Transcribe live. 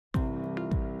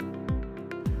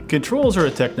Controls are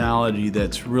a technology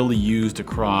that's really used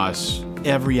across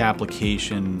every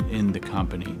application in the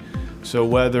company. So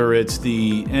whether it's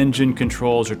the engine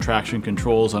controls or traction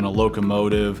controls on a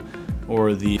locomotive,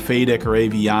 or the FADEC or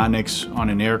avionics on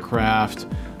an aircraft,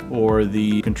 or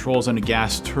the controls on a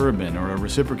gas turbine or a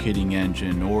reciprocating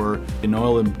engine, or an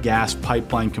oil and gas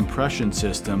pipeline compression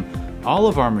system, all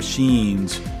of our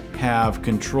machines have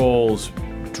controls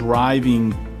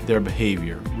driving their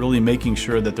behavior, really making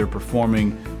sure that they're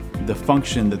performing the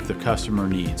function that the customer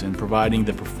needs and providing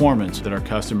the performance that our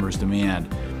customers demand.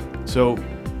 So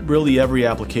really every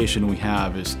application we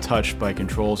have is touched by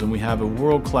controls, and we have a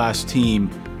world-class team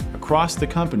across the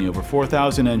company, over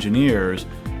 4,000 engineers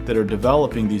that are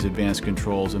developing these advanced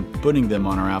controls and putting them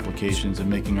on our applications and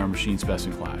making our machines best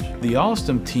in class. The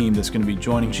Alstom team that's going to be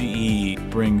joining GE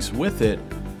brings with it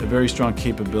a very strong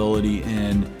capability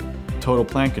in total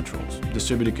plant controls,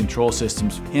 distributed control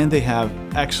systems, and they have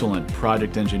excellent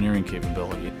project engineering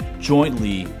capability.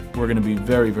 Jointly, we're going to be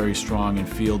very, very strong in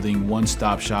fielding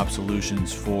one-stop shop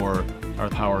solutions for our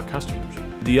power customers.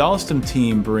 The Alstom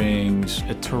team brings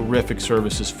a terrific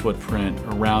services footprint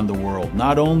around the world,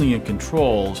 not only in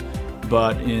controls,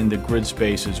 but in the grid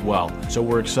space as well. So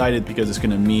we're excited because it's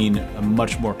going to mean a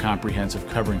much more comprehensive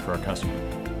covering for our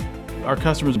customers. Our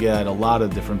customers get a lot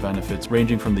of different benefits,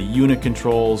 ranging from the unit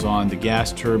controls on the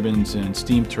gas turbines and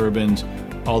steam turbines,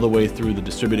 all the way through the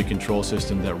distributed control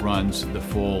system that runs the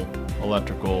full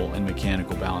electrical and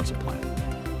mechanical balance of plant.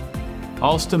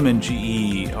 Alstom and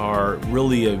GE are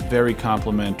really a very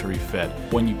complementary fit.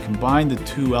 When you combine the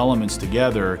two elements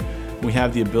together, we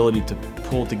have the ability to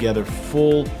pull together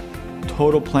full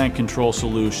total plant control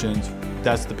solutions.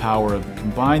 That's the power of the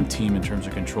combined team in terms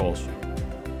of controls.